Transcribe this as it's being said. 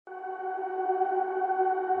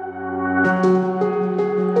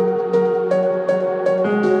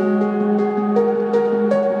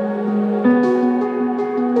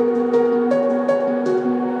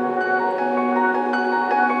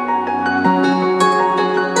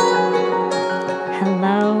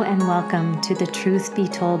welcome to the Truth Be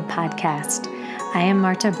Told podcast. I am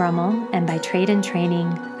Marta Brummell, and by trade and training,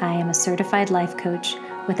 I am a certified life coach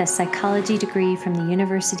with a psychology degree from the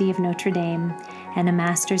University of Notre Dame and a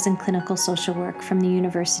master's in clinical social work from the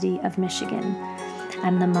University of Michigan.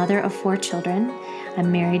 I'm the mother of 4 children.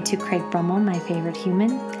 I'm married to Craig Brummell, my favorite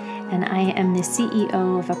human, and I am the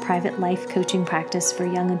CEO of a private life coaching practice for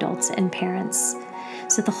young adults and parents.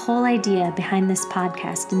 So the whole idea behind this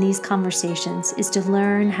podcast and these conversations is to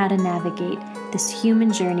learn how to navigate this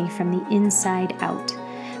human journey from the inside out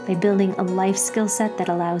by building a life skill set that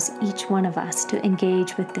allows each one of us to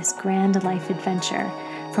engage with this grand life adventure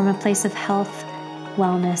from a place of health,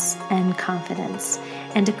 wellness, and confidence,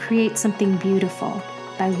 and to create something beautiful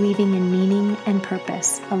by weaving in meaning and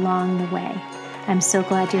purpose along the way. I'm so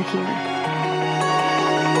glad you're here.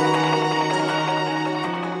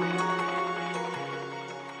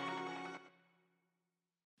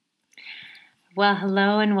 Well,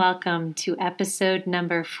 hello and welcome to episode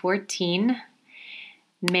number 14,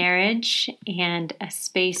 Marriage and a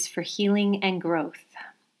Space for Healing and Growth.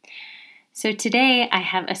 So today I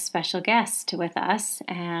have a special guest with us,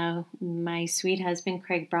 my sweet husband,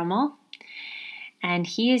 Craig Brummell. And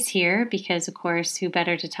he is here because, of course, who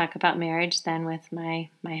better to talk about marriage than with my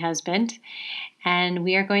husband. And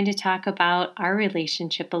we are going to talk about our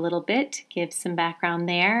relationship a little bit, give some background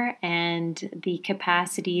there, and the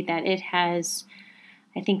capacity that it has,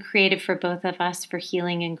 I think, created for both of us for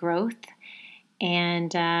healing and growth.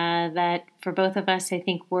 And that for both of us, I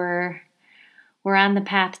think we're on the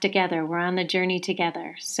path together. We're on the journey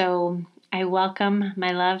together. So I welcome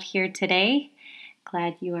my love here today.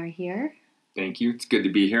 Glad you are here. Thank you. It's good to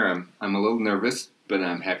be here. I'm a little nervous, but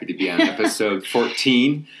I'm happy to be on episode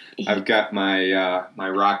 14. I've got my my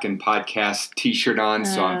Rockin' Podcast T-shirt on,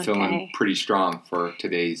 so I'm feeling pretty strong for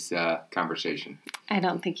today's conversation. I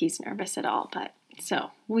don't think he's nervous at all, but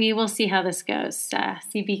so we will see how this goes.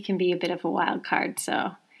 CB can be a bit of a wild card,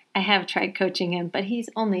 so I have tried coaching him, but he's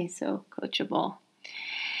only so coachable.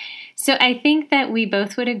 So I think that we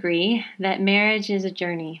both would agree that marriage is a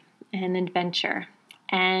journey, an adventure.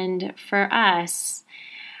 And for us,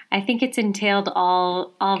 I think it's entailed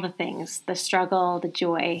all the things, the struggle, the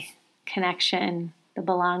joy, connection, the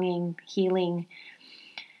belonging, healing,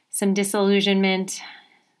 some disillusionment,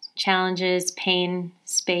 challenges, pain,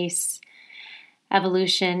 space,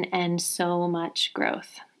 evolution, and so much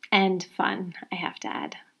growth and fun, I have to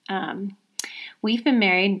add. We've been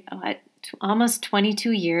married almost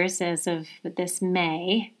 22 years as of this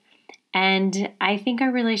May. And I think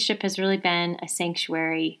our relationship has really been a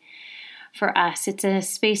sanctuary for us. It's a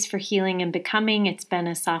space for healing and becoming. It's been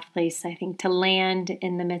a soft place, I think, to land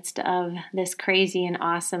in the midst of this crazy and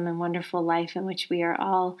awesome and wonderful life in which we are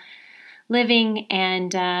all living,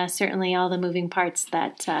 and certainly all the moving parts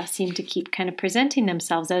that seem to keep kind of presenting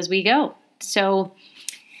themselves as we go. So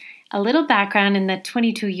a little background: in the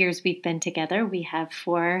 22 years we've been together, we have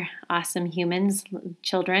 4 awesome humans,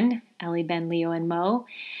 children, Ellie, Ben, Leo, and Mo.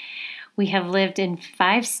 We have lived in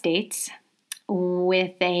 5 states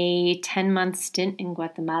with a 10-month stint in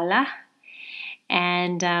Guatemala,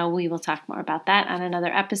 and we will talk more about that on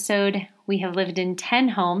another episode. We have lived in 10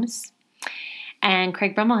 homes, and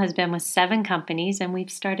Craig Brummell has been with 7 companies, and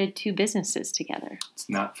we've started 2 businesses together. It's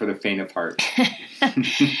not for the faint of heart.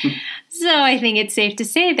 So I think it's safe to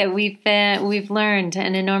say that we've learned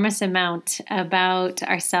an enormous amount about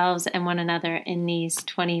ourselves and one another in these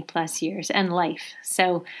 20-plus years and life.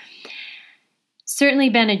 So certainly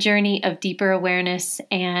been a journey of deeper awareness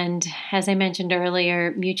and, as I mentioned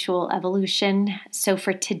earlier, mutual evolution. So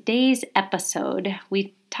for today's episode,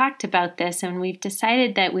 we talked about this and we've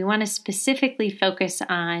decided that we want to specifically focus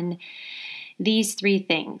on these 3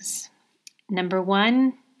 things. Number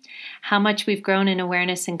 1, how much we've grown in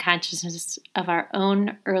awareness and consciousness of our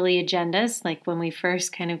own early agendas, like when we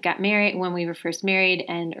first kind of got married, when we were first married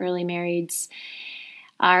and early marrieds,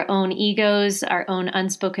 our own egos, our own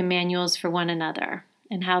unspoken manuals for one another,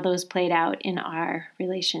 and how those played out in our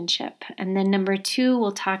relationship. And then number 2,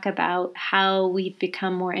 we'll talk about how we've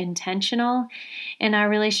become more intentional in our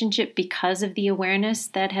relationship because of the awareness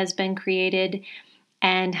that has been created,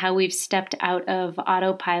 and how we've stepped out of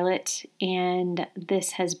autopilot. And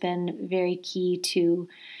this has been very key to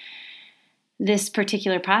this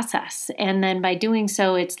particular process. And then by doing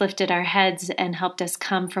so, it's lifted our heads and helped us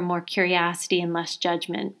come from more curiosity and less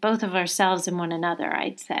judgment, both of ourselves and one another,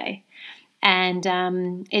 I'd say.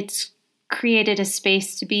 And it's created a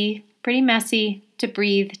space to be pretty messy, to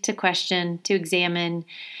breathe, to question, to examine,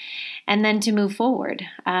 and then to move forward.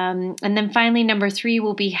 And then finally, number 3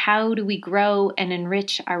 will be, how do we grow and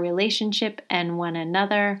enrich our relationship and one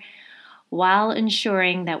another while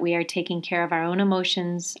ensuring that we are taking care of our own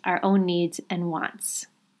emotions, our own needs, and wants.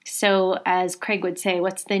 So, as Craig would say,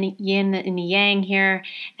 what's the yin and the yang here,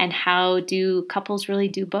 and how do couples really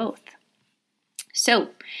do both? So,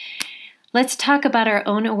 let's talk about our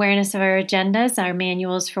own awareness of our agendas, our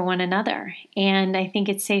manuals for one another. And I think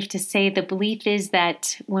it's safe to say the belief is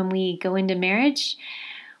that when we go into marriage,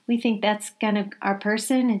 we think that's our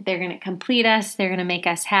person, they're going to complete us, they're going to make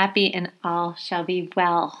us happy, and all shall be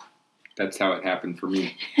well. That's how it happened for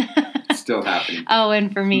me. It's still happening. Oh,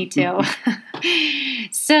 and for me too.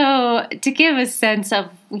 So to give a sense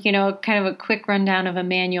of, kind of a quick rundown of a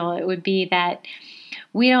manual, it would be that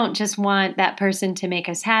we don't just want that person to make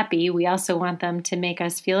us happy. We also want them to make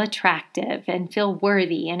us feel attractive and feel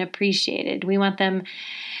worthy and appreciated. We want them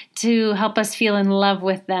to help us feel in love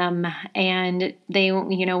with them. And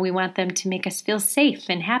we want them to make us feel safe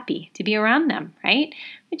and happy to be around them, right?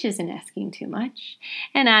 Which isn't asking too much.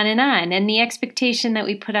 And on and on. And the expectation that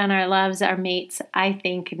we put on our loves, our mates, I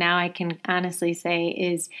think now I can honestly say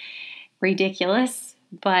is ridiculous.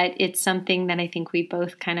 But it's something that I think we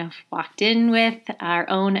both kind of walked in with, our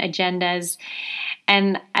own agendas.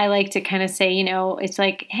 And I like to kind of say, it's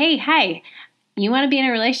like, hey, hi, you want to be in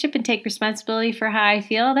a relationship and take responsibility for how I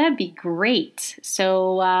feel? That'd be great.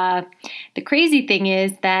 So the crazy thing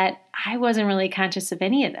is that I wasn't really conscious of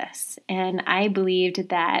any of this. And I believed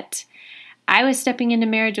that I was stepping into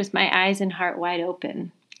marriage with my eyes and heart wide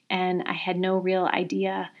open. And I had no real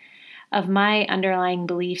idea of my underlying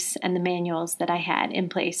beliefs and the manuals that I had in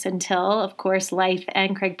place until, of course, life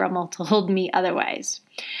and Craig Brummell told me otherwise.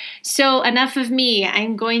 So enough of me.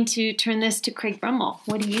 I'm going to turn this to Craig Brummell.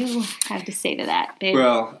 What do you have to say to that, babe?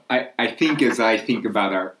 Well, I think as I think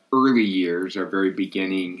about our early years, our very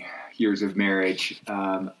beginning years of marriage,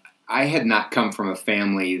 I had not come from a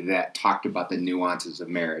family that talked about the nuances of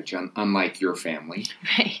marriage, unlike your family.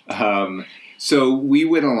 Right. So we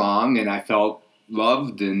went along, and I felt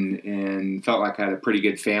loved and felt like I had a pretty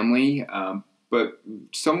good family, but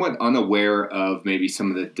somewhat unaware of maybe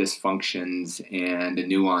some of the dysfunctions and the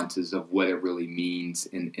nuances of what it really means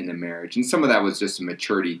in a marriage. And some of that was just a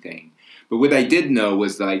maturity thing. But what I did know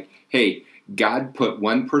was like, hey, God put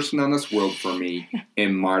one person on this world for me,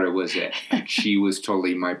 and Marta was it. Like, she was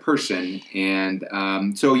totally my person. And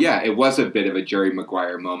so, yeah, it was a bit of a Jerry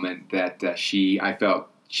Maguire moment that I felt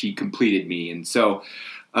she completed me. And so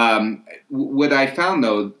what I found,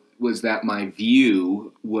 though, was that my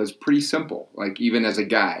view was pretty simple, like even as a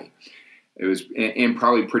guy. It was, and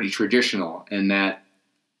probably pretty traditional, in that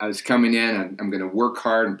I was coming in, I'm going to work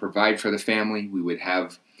hard and provide for the family. We would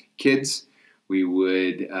have kids.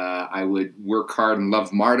 I would work hard and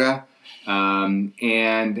love Marta. And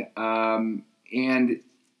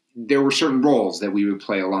there were certain roles that we would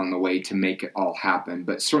play along the way to make it all happen,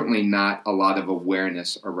 but certainly not a lot of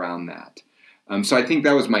awareness around that. So I think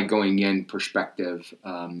that was my going in perspective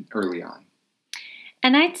early on.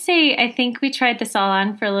 And I think we tried this all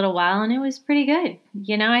on for a little while, and it was pretty good.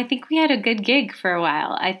 I think we had a good gig for a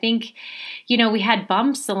while. I think, we had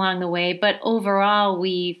bumps along the way, but overall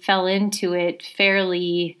we fell into it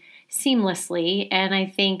fairly seamlessly. And I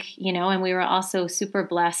think, and we were also super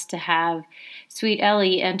blessed to have sweet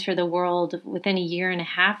Ellie enter the world within a year and a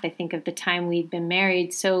half, I think, of the time we'd been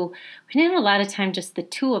married. So we didn't have a lot of time, just the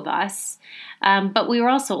two of us. But we were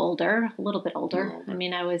also older, a little bit older. I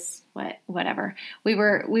mean, I was, whatever. We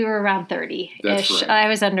were around 30-ish. That's right. I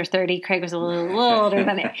was under 30. Craig was a little older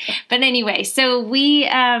than me. But anyway, so we,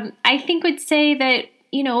 I think would say that,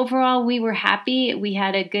 overall we were happy. We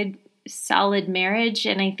had a good, solid marriage.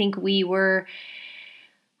 And I think we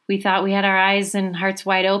thought we had our eyes and hearts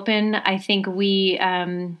wide open. I think we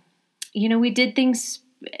did things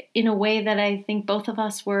in a way that I think both of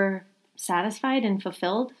us were satisfied and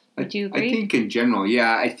fulfilled. Would you agree? I think in general,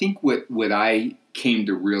 yeah. I think what I came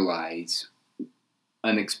to realize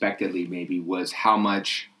unexpectedly maybe was how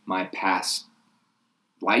much my past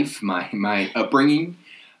life, my upbringing,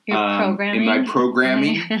 and my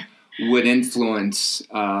programming would influence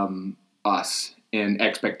us and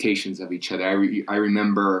expectations of each other. I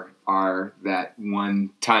remember that one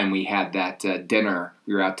time we had that dinner.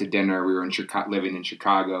 We were out to dinner. We were living in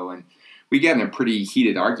Chicago, and we got in a pretty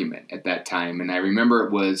heated argument at that time. And I remember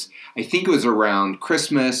I think it was around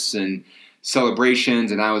Christmas and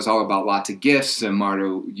celebrations, and I was all about lots of gifts. And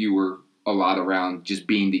Marta, you were a lot around just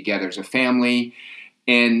being together as a family.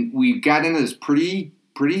 And we got into this pretty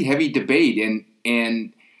heavy debate.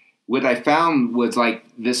 And what I found was like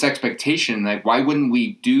this expectation, like, why wouldn't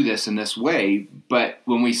we do this in this way? But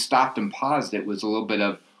when we stopped and paused, it was a little bit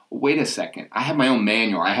of, wait a second, I have my own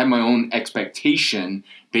manual. I have my own expectation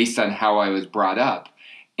based on how I was brought up.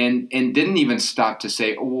 and didn't even stop to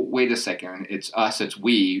say, oh, wait a second, it's us, it's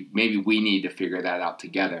we, maybe we need to figure that out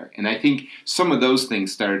together. And I think some of those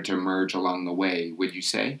things started to emerge along the way, would you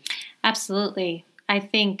say? Absolutely. I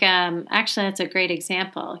think actually that's a great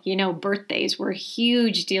example. You know, birthdays were a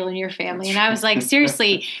huge deal in your family. And I was like,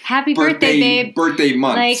 seriously, happy birthday, babe. Birthday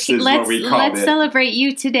months is what we called it. Let's celebrate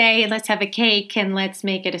you today. Let's have a cake and let's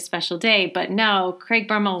make it a special day. But no, Craig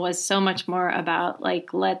Brummell was so much more about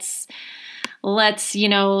like, let's,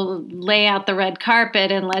 lay out the red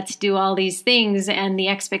carpet and let's do all these things. And the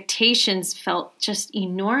expectations felt just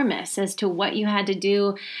enormous as to what you had to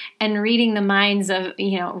do, and reading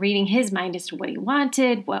reading his mind as to what he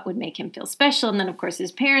wanted, what would make him feel special. And then of course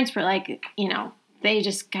his parents were like, they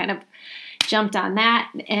just kind of jumped on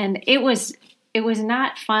that. And it was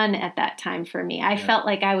not fun at that time for me. I felt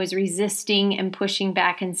like I was resisting and pushing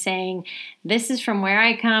back and saying, this is from where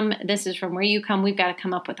I come, this is from where you come. We've got to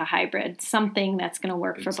come up with a hybrid, something that's going to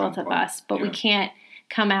work for both of us. But we can't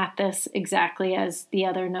come at this exactly as each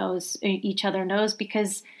other knows,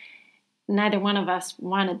 because neither one of us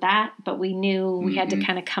wanted that, but we knew we had to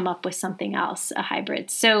kind of come up with something else, a hybrid.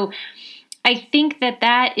 So I think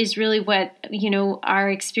that is really what, our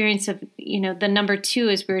experience of, the number two,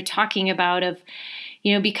 as we were talking about, of,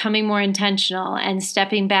 becoming more intentional and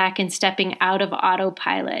stepping back and stepping out of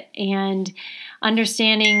autopilot and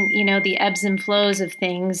understanding, the ebbs and flows of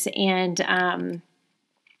things. And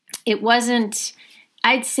it wasn't,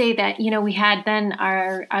 I'd say that, we had then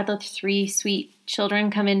our other three sweet children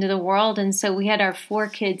come into the world. And so we had our 4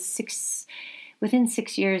 kids within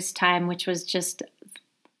 6 years' time, which was just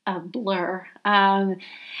a blur.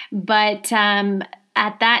 But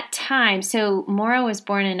at that time, so Maura was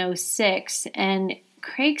born in 2006, and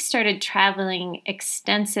Craig started traveling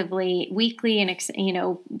extensively, weekly, and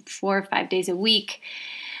 4 or 5 days a week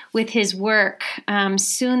with his work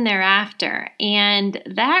soon thereafter. And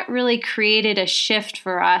that really created a shift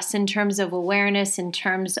for us in terms of awareness, in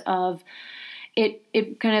terms of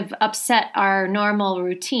it kind of upset our normal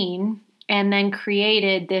routine, and then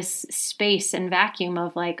created this space and vacuum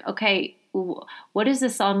of like, okay, what does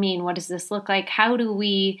this all mean? What does this look like? How do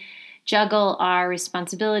we juggle our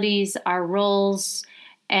responsibilities, our roles,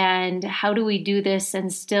 and how do we do this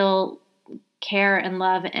and still care and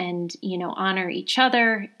love and, honor each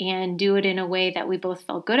other and do it in a way that we both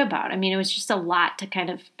felt good about? I mean, it was just a lot to kind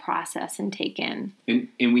of process and take in.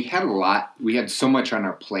 And we had we had so much on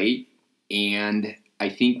our plate, and I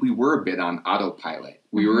think we were a bit on autopilot.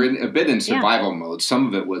 We were a bit in survival mode. Some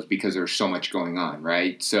of it was because there's so much going on,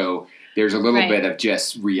 right? So there's a little bit of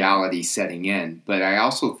just reality setting in. But I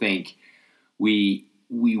also think we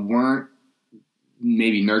weren't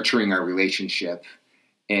maybe nurturing our relationship,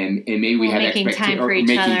 and maybe we had expectations for each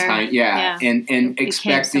other. And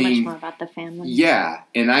expecting so much more about the family. Yeah,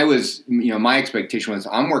 and I was, my expectation was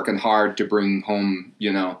I'm working hard to bring home,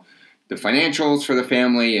 the financials for the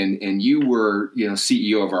family, and you were,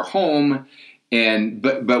 CEO of our home.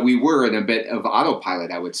 But we were in a bit of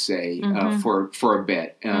autopilot, I would say, for a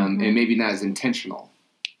bit, and maybe not as intentional.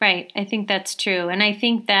 Right. I think that's true. And I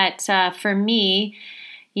think that for me,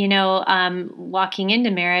 walking into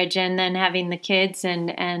marriage and then having the kids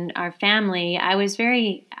and our family, I was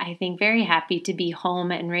very happy to be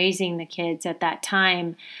home and raising the kids at that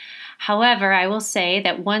time. However, I will say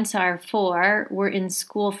that once our 4 were in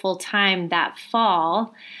school full time that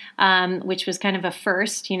fall, which was kind of a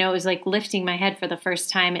first, it was like lifting my head for the first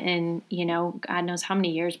time in, God knows how many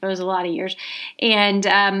years, but it was a lot of years. And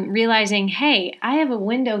realizing, hey, I have a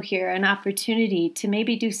window here, an opportunity to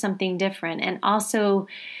maybe do something different, and also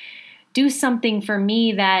do something for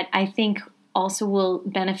me that I think also will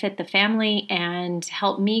benefit the family and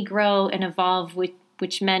help me grow and evolve,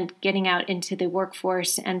 which meant getting out into the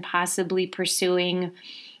workforce and possibly pursuing,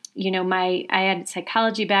 I had a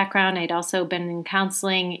psychology background. I'd also been in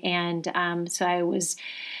counseling. And so I was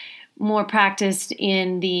more practiced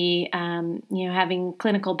in the, having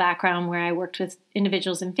clinical background where I worked with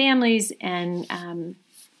individuals and families and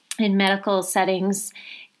in medical settings.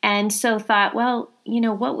 And so thought, well,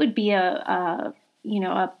 what would be a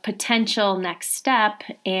potential next step,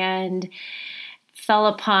 and fell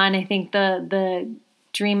upon, I think, the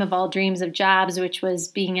dream of all dreams of jobs, which was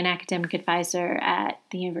being an academic advisor at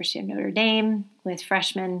the University of Notre Dame with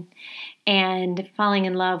freshmen, and falling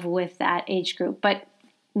in love with that age group. But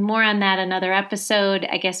more on that another episode.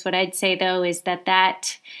 I guess what I'd say, though, is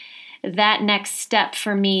that next step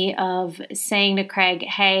for me of saying to Craig,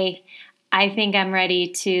 hey, I think I'm ready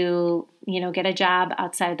to, get a job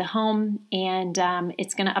outside of the home, and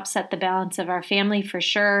it's going to upset the balance of our family for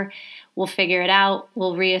sure. We'll figure it out.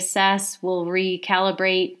 We'll reassess. We'll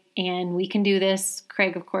recalibrate. and we can do this.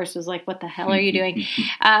 Craig, of course, was like, what the hell are you doing?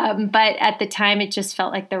 But at the time, it just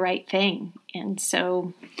felt like the right thing. And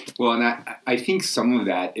so. Well, and I think some of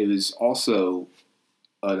that, it was also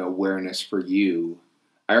an awareness for you.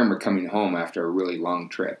 I remember coming home after a really long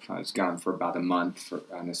trip. I was gone for about a month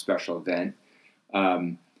on a special event.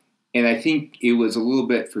 And I think it was a little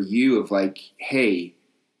bit for you of like, hey,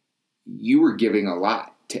 you were giving a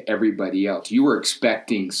lot to everybody else. You were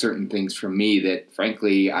expecting certain things from me that,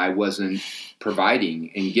 frankly, I wasn't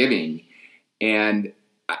providing and giving. And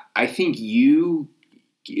I think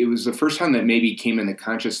it was the first time that maybe came in the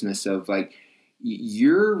consciousness of like,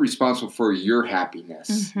 you're responsible for your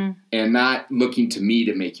happiness and not looking to me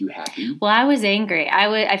to make you happy. Well, I was angry.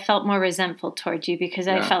 I felt more resentful towards you because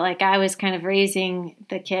I felt like I was kind of raising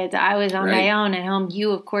the kids. I was on my own at home. You,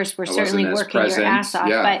 of course, were certainly working your ass off.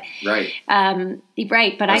 But, but I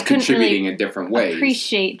couldn't contributing really in different ways.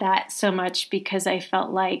 Appreciate that so much because I felt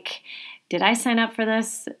like, did I sign up for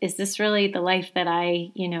this? Is this really the life that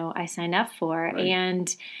I signed up for? Right.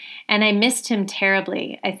 And I missed him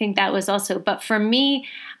terribly. I think that was also, but for me,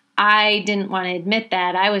 I didn't want to admit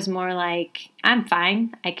that. I was more like, I'm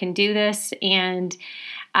fine. I can do this. And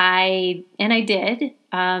I did.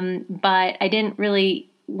 But I didn't really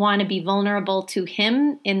want to be vulnerable to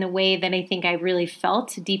him in the way that I think I really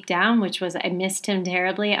felt deep down, which was I missed him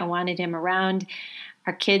terribly. I wanted him around.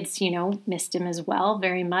 Our kids, missed him as well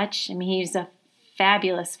very much. I mean, he's a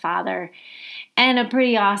fabulous father and a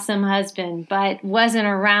pretty awesome husband, but wasn't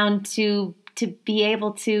around to be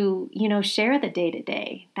able to, share the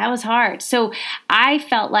day-to-day. That was hard. So I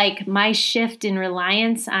felt like my shift in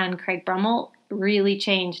reliance on Craig Brummell really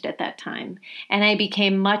changed at that time. And I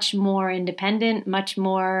became much more independent, much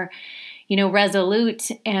more, resolute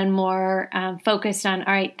and more focused on,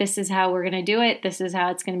 all right, this is how we're going to do it. This is how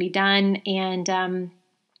it's going to be done. And I'm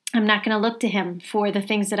not going to look to him for the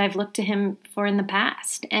things that I've looked to him for in the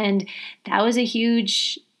past. And that was a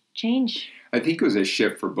huge change. I think it was a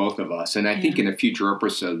shift for both of us. And I think in a future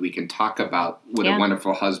episode, we can talk about what a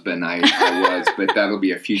wonderful husband I was, but that'll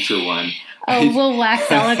be a future one. Oh, we'll wax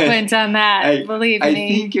eloquent on that, believe me. I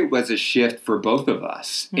think it was a shift for both of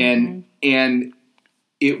us. And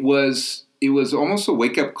it was almost a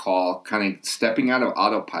wake-up call, kind of stepping out of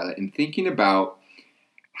autopilot and thinking about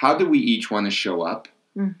how do we each want to show up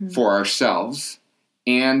for ourselves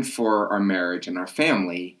and for our marriage and our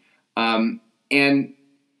family. And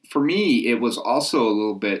for me, it was also a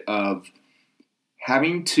little bit of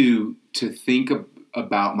having to think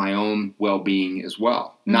about my own well-being as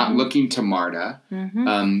well. Not looking to Marta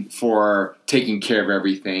for taking care of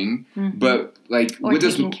everything, but like or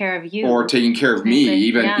taking care of you, or taking care of me,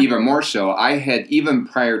 even more so. I had, even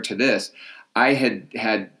prior to this, I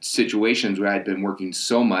had situations where I'd been working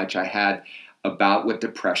so much. I had a bout with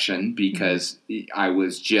depression because I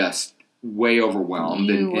was just way overwhelmed.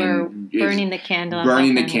 You were burning the candle.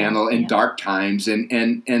 Burning the candle in dark times.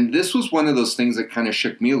 And this was one of those things that kind of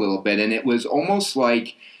shook me a little bit. And it was almost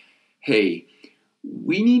like, hey,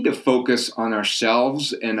 we need to focus on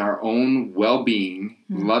ourselves and our own well-being,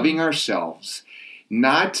 loving ourselves,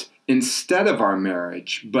 not instead of our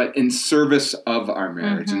marriage, but in service of our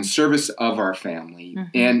marriage, in service of our family.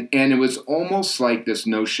 And it was almost like this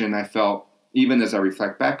notion I felt, even as I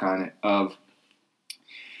reflect back on it, of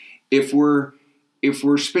if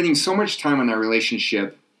we're spending so much time in our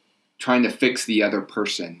relationship trying to fix the other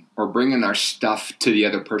person or bringing our stuff to the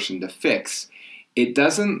other person to fix, it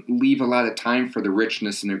doesn't leave a lot of time for the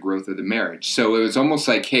richness and the growth of the marriage. So it was almost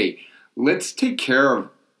like, hey, let's take care of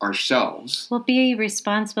ourselves. We'll be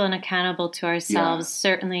responsible and accountable to ourselves,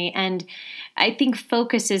 certainly. And I think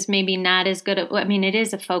focus is maybe not as good. It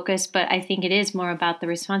is a focus, but I think it is more about the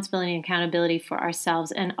responsibility and accountability for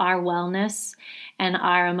ourselves and our wellness and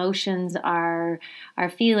our emotions, our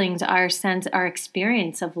feelings, our sense, our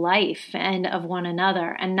experience of life and of one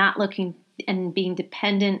another, and not looking and being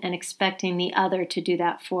dependent and expecting the other to do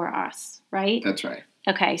that for us, right? That's right.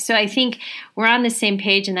 Okay, so I think we're on the same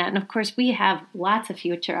page in that. And of course, we have lots of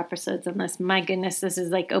future episodes on this. My goodness, this is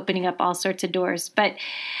like opening up all sorts of doors. But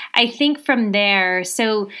I think from there,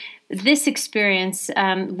 so this experience,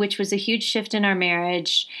 which was a huge shift in our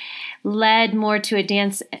marriage, led more to a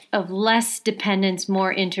dance of less dependence,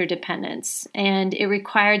 more interdependence. And it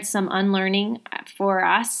required some unlearning for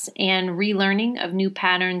us and relearning of new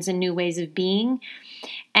patterns and new ways of being,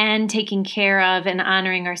 and taking care of and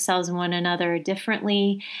honoring ourselves and one another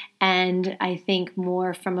differently. And I think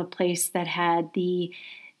more from a place that had the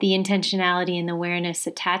intentionality and the awareness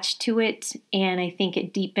attached to it. And I think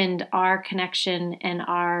it deepened our connection and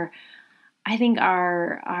our I think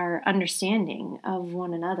our understanding of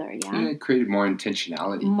one another. Yeah. It created more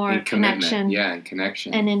intentionality, more and connection. Yeah, and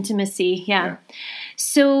connection and intimacy. Yeah.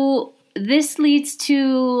 So this leads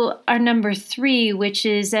to our number 3, which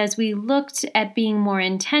is as we looked at being more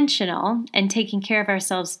intentional and taking care of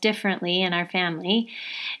ourselves differently in our family,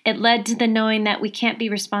 it led to the knowing that we can't be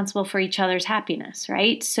responsible for each other's happiness,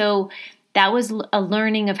 right? So that was a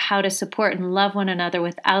learning of how to support and love one another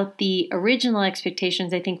without the original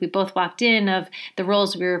expectations. I think we both walked in of the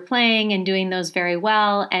roles we were playing and doing those very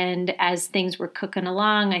well. And as things were cooking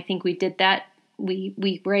along, I think we did that.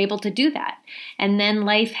 We were able to do that. And then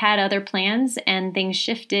life had other plans and things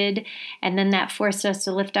shifted. And then that forced us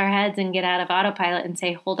to lift our heads and get out of autopilot and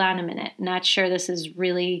say, hold on a minute, not sure this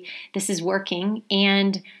is working.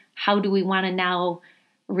 And how do we want to now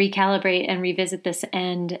recalibrate and revisit this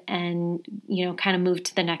and kind of move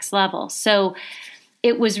to the next level? So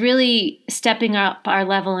it was really stepping up our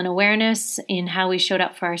level in awareness in how we showed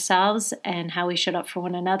up for ourselves and how we showed up for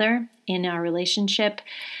one another in our relationship.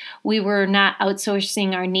 We were not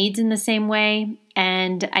outsourcing our needs in the same way.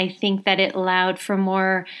 And I think that it allowed for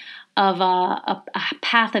more of a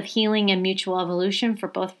path of healing and mutual evolution for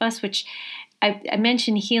both of us, which I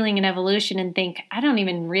mentioned healing and evolution and think, I didn't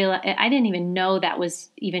even know that was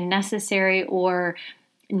even necessary or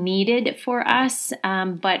needed for us.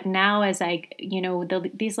 But now as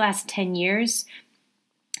these last 10 years,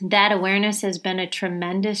 that awareness has been a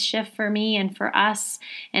tremendous shift for me and for us.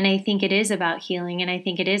 And I think it is about healing, and I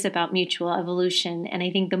think it is about mutual evolution. And I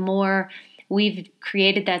think the more we've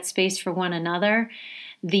created that space for one another,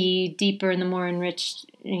 the deeper and the more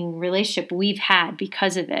enriching relationship we've had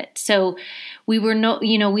because of it. So we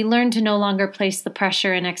learned to no longer place the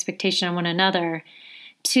pressure and expectation on one another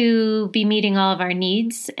to be meeting all of our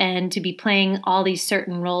needs and to be playing all these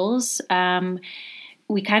certain roles.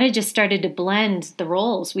 We kind of just started to blend the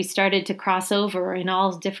roles. We started to cross over in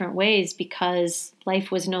all different ways because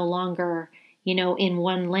life was no longer, in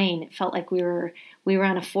one lane. It felt like we were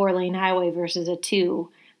on a 4-lane highway versus a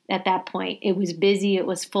 2 at that point. It was busy, it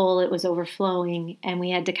was full, it was overflowing, and we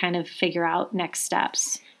had to kind of figure out next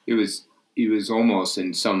steps. It was almost,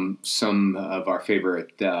 in some of our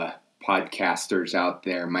favorite podcasters out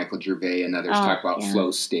there, Michael Gervais and others talk about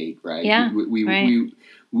flow state, right? Yeah,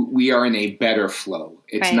 we are in a better flow.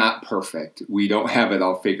 It's not perfect. We don't have it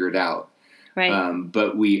all figured out. Right.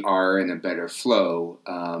 But we are in a better flow.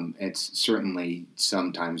 It's certainly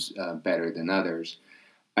sometimes better than others.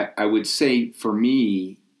 I would say for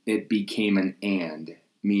me, it became an and,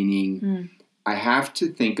 meaning I have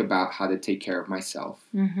to think about how to take care of myself.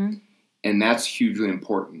 Mm-hmm. And that's hugely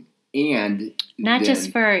important. And not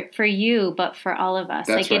just for you, but for all of us.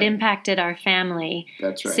 It impacted our family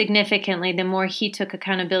significantly. The more he took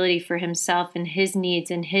accountability for himself and his needs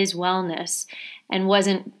and his wellness, and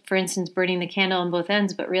wasn't, for instance, burning the candle on both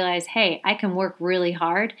ends, but realized, hey, I can work really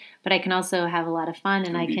hard, but I can also have a lot of fun,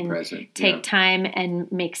 and I can take time and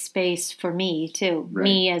make space for me too. Right.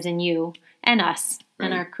 Me as in you and us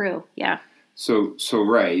and our crew. Yeah. So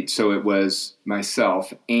it was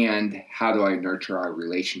myself and how do I nurture our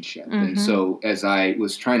relationship? Mm-hmm. And so as I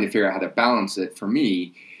was trying to figure out how to balance it, for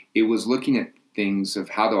me, it was looking at things of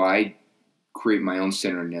how do I create my own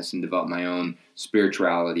centeredness and develop my own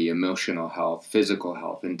spirituality, emotional health, physical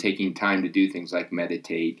health, and taking time to do things like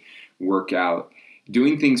meditate, work out,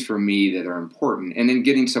 doing things for me that are important, and then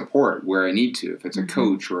getting support where I need to, if it's a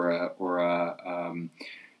coach or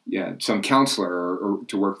some counselor or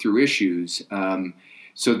to work through issues.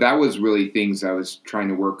 So that was really things I was trying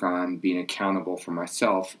to work on, being accountable for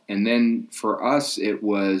myself. And then for us, it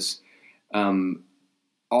was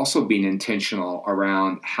also being intentional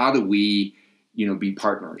around how do we, be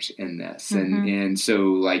partners in this. Mm-hmm. And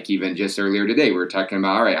so like even just earlier today, we were talking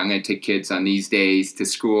about, all right, I'm going to take kids on these days to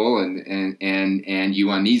school and you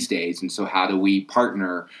on these days. And so how do we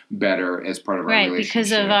partner better as part of our relationship? Right,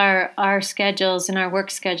 because of our schedules and our work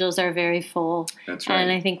schedules are very full. That's right.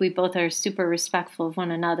 And I think we both are super respectful of one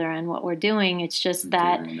another and what we're doing. It's just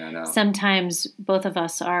that sometimes both of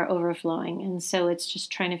us are overflowing. And so it's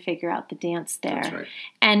just trying to figure out the dance there. That's right.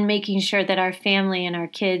 And making sure that our family and our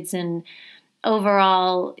kids and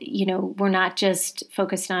overall, we're not just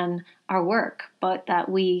focused on our work, but that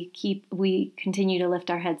we continue to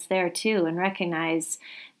lift our heads there too and recognize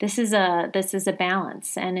this is a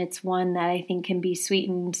balance, and it's one that I think can be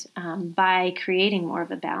sweetened by creating more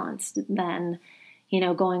of a balance than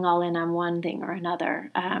going all in on one thing or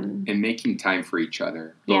another. And making time for each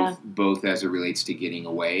other, both as it relates to getting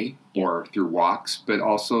away or through walks, but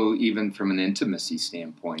also even from an intimacy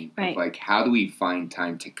standpoint of like, how do we find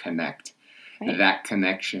time to connect? Right. That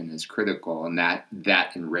connection is critical, and that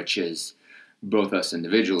enriches both us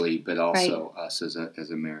individually, but also us as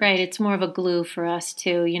a marriage. Right. It's more of a glue for us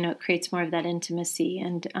too. It creates more of that intimacy.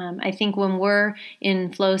 And I think when we're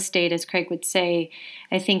in flow state, as Craig would say,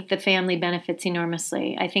 I think the family benefits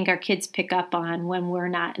enormously. I think our kids pick up on when we're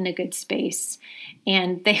not in a good space,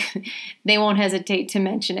 and they won't hesitate to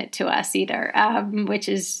mention it to us either, which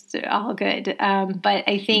is all good. But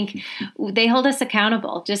I think they hold us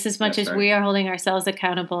accountable just as much as we are holding ourselves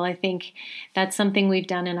accountable. I think that's something we've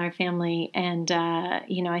done in our family, and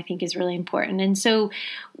I think is really important. And so,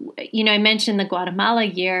 I mentioned the Guatemala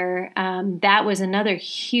year. That was another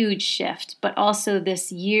huge shift, but also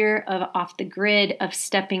this year of off the grid, of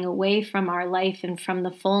stepping away from our life and from the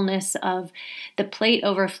fullness of the plate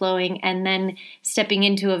overflowing, and then stepping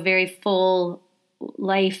into a very full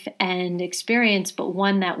life and experience, but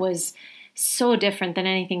one that was so different than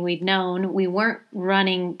anything we'd known. We weren't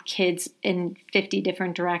running kids in 50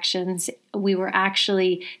 different directions. We were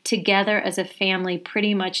actually together as a family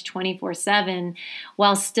pretty much 24/7,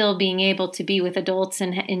 while still being able to be with adults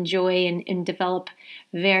and enjoy and develop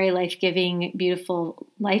very life-giving, beautiful,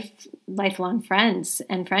 lifelong friends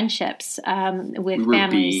and friendships with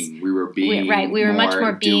families. We were being We were much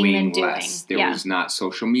more being than doing. Less. There was not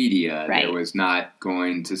social media. Right. There was not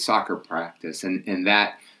going to soccer practice, and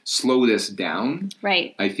that slowed us down.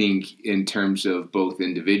 Right. I think in terms of both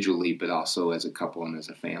individually, but also as a couple and as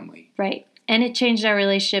a family. Right. And it changed our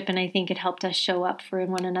relationship, and I think it helped us show up for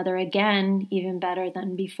one another again, even better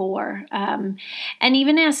than before. And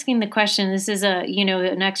even asking the question, this is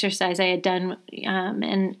an exercise I had done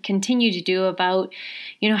and continue to do about,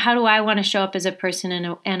 how do I want to show up as a person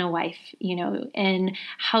and a wife, and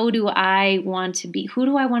how do I want to be, who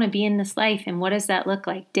do I want to be in this life, and what does that look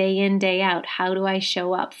like day in, day out? How do I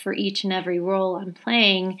show up for each and every role I'm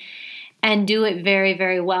playing? And do it very,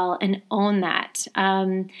 very well and own that.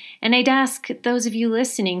 And I'd ask those of you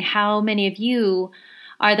listening, how many of you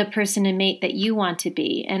are the person and mate that you want to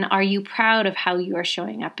be? And are you proud of how you are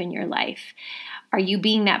showing up in your life? Are you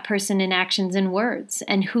being that person in actions and words?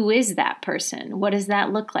 And who is that person? What does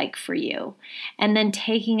that look like for you? And then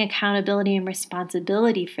taking accountability and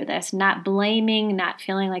responsibility for this, not blaming, not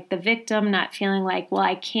feeling like the victim, not feeling like, well,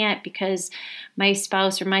 I can't because my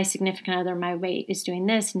spouse or my significant other, my mate is doing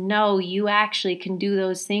this. No, you actually can do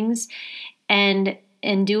those things and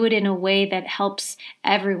do it in a way that helps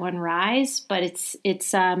everyone rise, but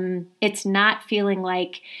it's not feeling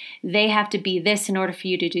like they have to be this in order for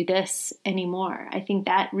you to do this anymore. I think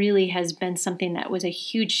that really has been something that was a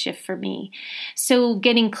huge shift for me. So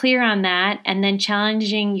getting clear on that and then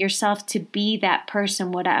challenging yourself to be that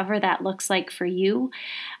person, whatever that looks like for you,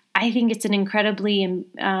 I think it's an incredibly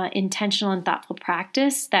intentional and thoughtful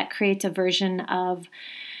practice that creates a version of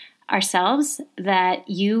ourselves that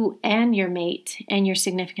you and your mate and your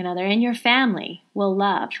significant other and your family will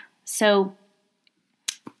love. So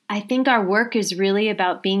I think our work is really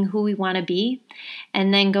about being who we want to be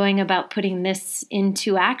and then going about putting this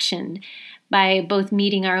into action by both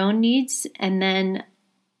meeting our own needs and then,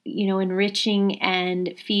 enriching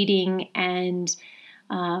and feeding and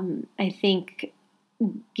I think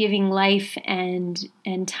giving life and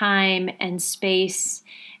time and space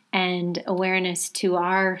and awareness to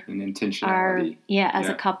our intentionality. As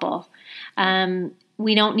a couple.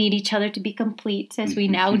 We don't need each other to be complete, as we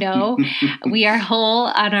now know. We are whole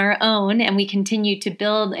on our own, and we continue to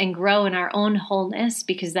build and grow in our own wholeness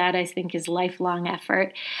because that, I think, is lifelong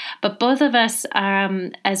effort. But both of us,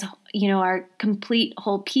 as are complete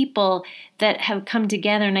whole people that have come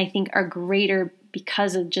together, and I think are greater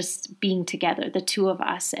because of just being together, the two of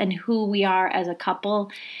us, and who we are as a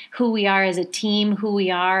couple, who we are as a team, who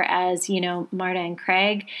we are as, Marta and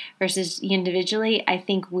Craig versus individually. I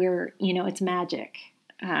think we're, it's magic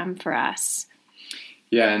for us.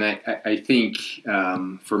 Yeah, and I think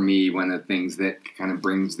for me, one of the things that kind of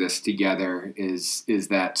brings this together is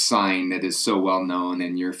that sign that is so well known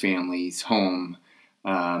in your family's home,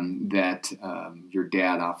 that your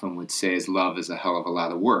dad often would say is love is a hell of a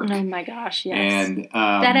lot of work. Oh my gosh, yes. And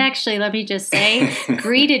that actually, let me just say,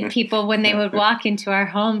 greeted people when they would walk into our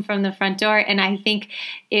home from the front door, and I think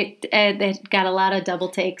it got a lot of double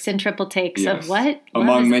takes and triple takes of what?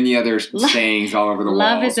 Among many other sayings all over the world.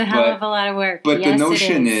 Love is a hell of a lot of work. But the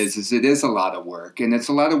notion is it is a lot of work, and it's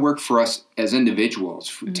a lot of work for us as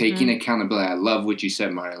individuals, taking accountability. I love what you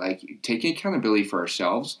said, Marta, like taking accountability for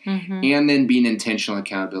ourselves and then being intentional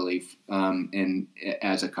accountability and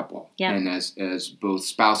as a couple and as both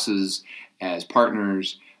spouses, as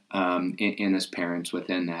partners, and as parents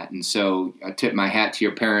within that. And so I tip my hat to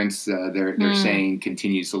your parents. Their saying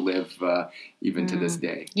continues to live even to this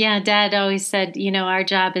day. Yeah, Dad always said, our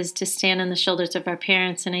job is to stand on the shoulders of our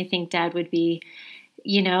parents, and I think Dad would be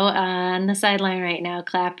on the sideline right now,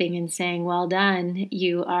 clapping and saying, "Well done!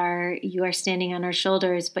 You are standing on our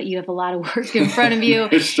shoulders, but you have a lot of work in front of you.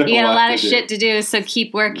 You got a lot of shit to do. So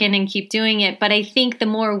keep working and keep doing it." But I think the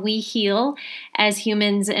more we heal as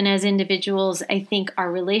humans and as individuals, I think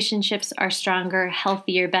our relationships are stronger,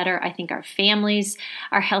 healthier, better. I think our families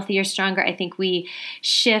are healthier, stronger. I think we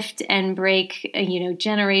shift and break,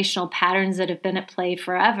 generational patterns that have been at play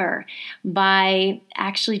forever by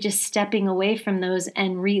actually just stepping away from those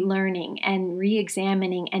and relearning and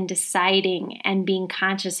re-examining and deciding and being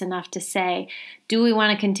conscious enough to say, do we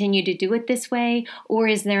want to continue to do it this way, or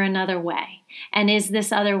is there another way? And is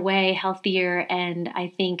this other way healthier and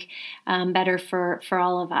I think better for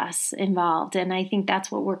all of us involved? And I think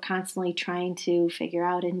that's what we're constantly trying to figure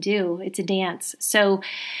out and do. It's a dance. So,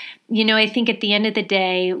 I think at the end of the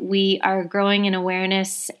day, we are growing in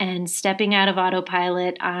awareness and stepping out of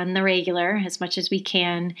autopilot on the regular as much as we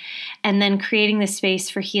can, and then creating the space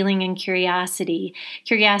for healing and curiosity.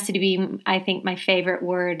 Curiosity being, I think, my favorite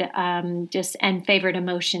word, and favorite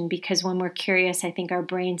emotion, because when we're curious, I think our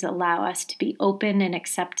brains allow us to be open and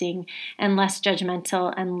accepting and less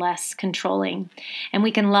judgmental and less controlling. And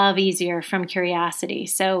we can love easier from curiosity.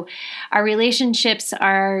 So our relationships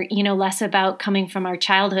are, less about coming from our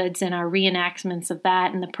childhoods and our reenactments of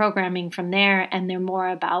that and the programming from there, and they're more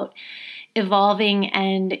about evolving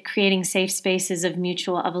and creating safe spaces of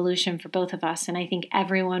mutual evolution for both of us. And I think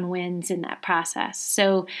everyone wins in that process.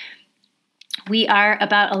 So we are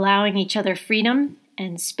about allowing each other freedom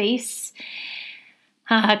and space,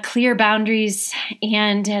 clear boundaries,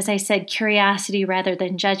 and as I said, curiosity rather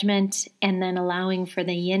than judgment, and then allowing for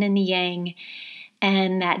the yin and the yang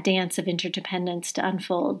and that dance of interdependence to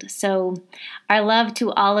unfold. So our love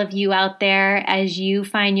to all of you out there as you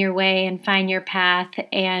find your way and find your path,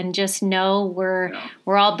 and just know we're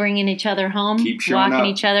all bringing each other home, walking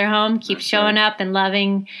each other home, keep showing up and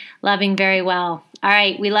loving very well. All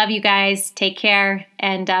right, we love you guys. Take care,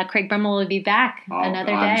 and Craig Brummell will be back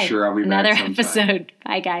another day. I'm sure I'll be back another sometime. Episode.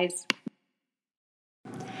 Bye, guys.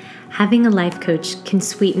 Having a life coach can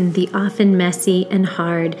sweeten the often messy and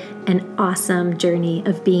hard and awesome journey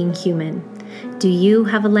of being human. Do you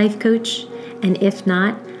have a life coach? And if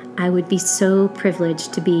not, I would be so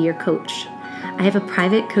privileged to be your coach. I have a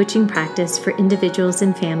private coaching practice for individuals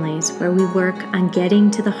and families where we work on getting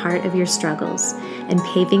to the heart of your struggles and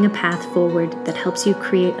paving a path forward that helps you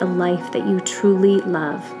create a life that you truly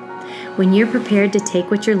love. When you're prepared to take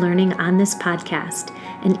what you're learning on this podcast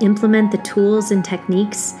and implement the tools and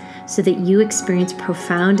techniques so that you experience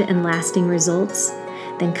profound and lasting results,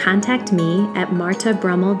 then contact me at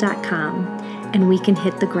martabrummell.com and we can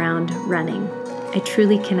hit the ground running. I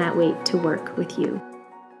truly cannot wait to work with you.